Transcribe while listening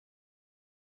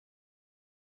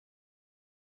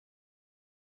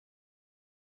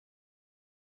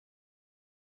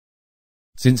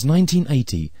Since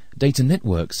 1980, data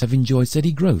networks have enjoyed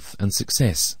steady growth and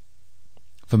success.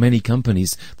 For many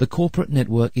companies, the corporate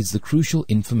network is the crucial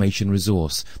information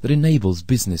resource that enables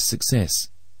business success.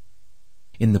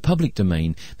 In the public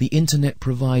domain, the Internet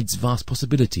provides vast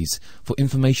possibilities for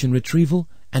information retrieval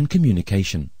and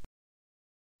communication.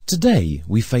 Today,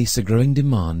 we face a growing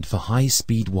demand for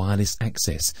high-speed wireless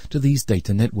access to these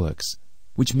data networks,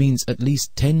 which means at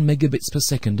least 10 megabits per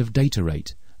second of data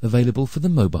rate available for the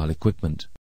mobile equipment.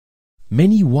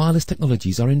 Many wireless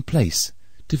technologies are in place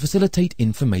to facilitate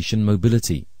information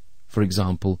mobility. For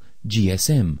example,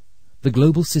 GSM, the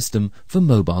global system for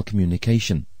mobile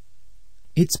communication.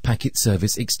 Its packet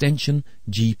service extension,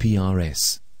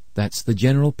 GPRS, that's the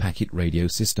General Packet Radio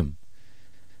System.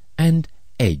 And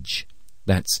EDGE,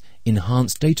 that's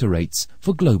Enhanced Data Rates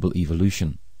for Global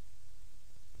Evolution.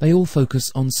 They all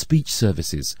focus on speech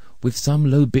services with some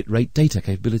low bitrate data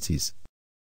capabilities.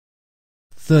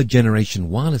 Third-generation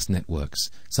wireless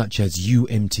networks, such as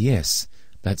UMTS,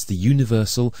 that's the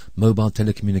Universal Mobile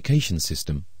Telecommunications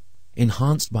System,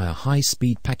 enhanced by a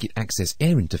high-speed packet access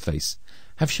air interface,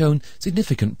 have shown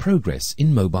significant progress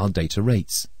in mobile data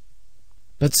rates.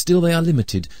 But still they are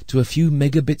limited to a few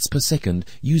megabits per second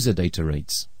user data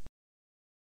rates.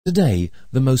 Today,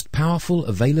 the most powerful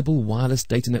available wireless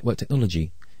data network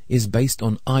technology is based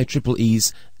on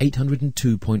IEEE's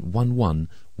 802.11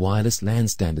 wireless LAN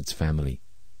standards family.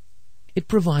 It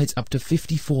provides up to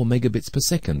 54 megabits per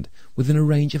second within a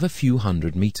range of a few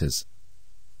hundred meters.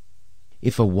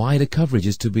 If a wider coverage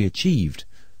is to be achieved,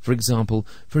 for example,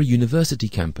 for a university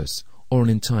campus or an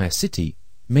entire city,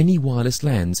 many wireless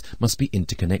LANs must be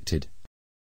interconnected.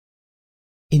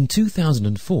 In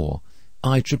 2004,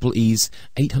 IEEE's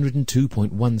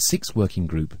 802.16 working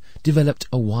group developed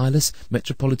a wireless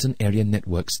metropolitan area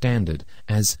network standard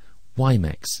as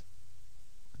WiMAX.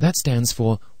 That stands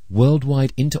for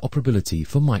Worldwide Interoperability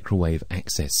for Microwave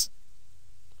Access.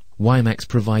 WiMAX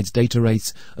provides data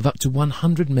rates of up to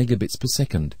 100 megabits per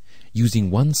second using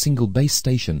one single base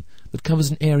station that covers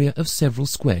an area of several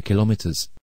square kilometers.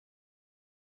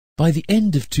 By the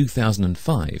end of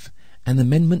 2005, an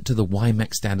amendment to the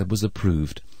WiMAX standard was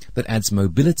approved that adds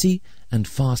mobility and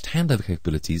fast handover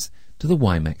capabilities to the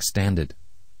WiMAX standard.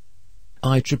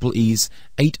 IEEE's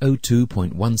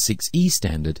 802.16e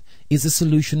standard is a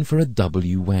solution for a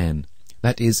WWAN,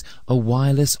 that is, a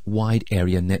wireless wide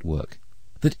area network,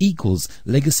 that equals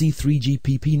legacy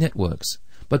 3GPP networks,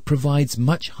 but provides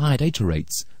much higher data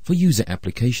rates for user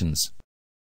applications.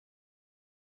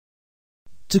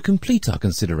 To complete our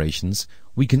considerations,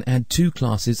 we can add two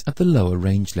classes at the lower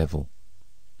range level.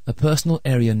 A personal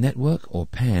area network, or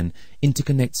PAN,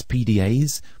 interconnects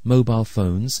PDAs, mobile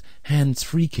phones,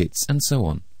 hands-free kits, and so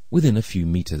on, within a few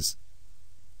meters.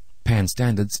 PAN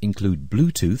standards include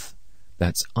Bluetooth,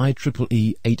 that's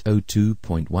IEEE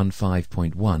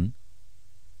 802.15.1,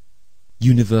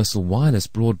 Universal Wireless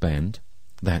Broadband,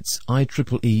 that's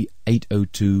IEEE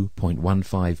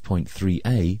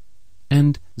 802.15.3a,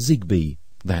 and Zigbee,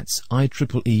 that's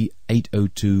IEEE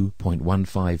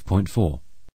 802.15.4.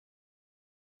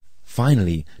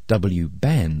 Finally,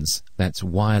 W-bands, that's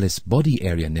wireless body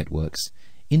area networks,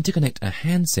 interconnect a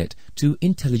handset to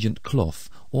intelligent cloth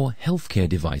or healthcare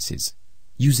devices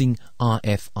using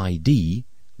RFID,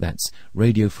 that's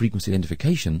radio frequency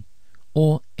identification,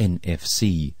 or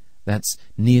NFC, that's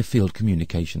near field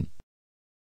communication.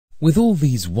 With all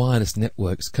these wireless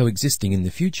networks coexisting in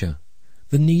the future,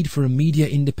 the need for a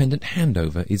media-independent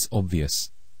handover is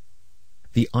obvious.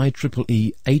 The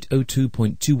IEEE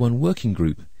 802.21 working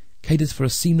group caters for a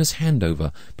seamless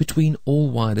handover between all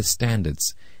wireless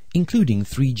standards, including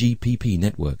 3GPP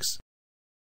networks.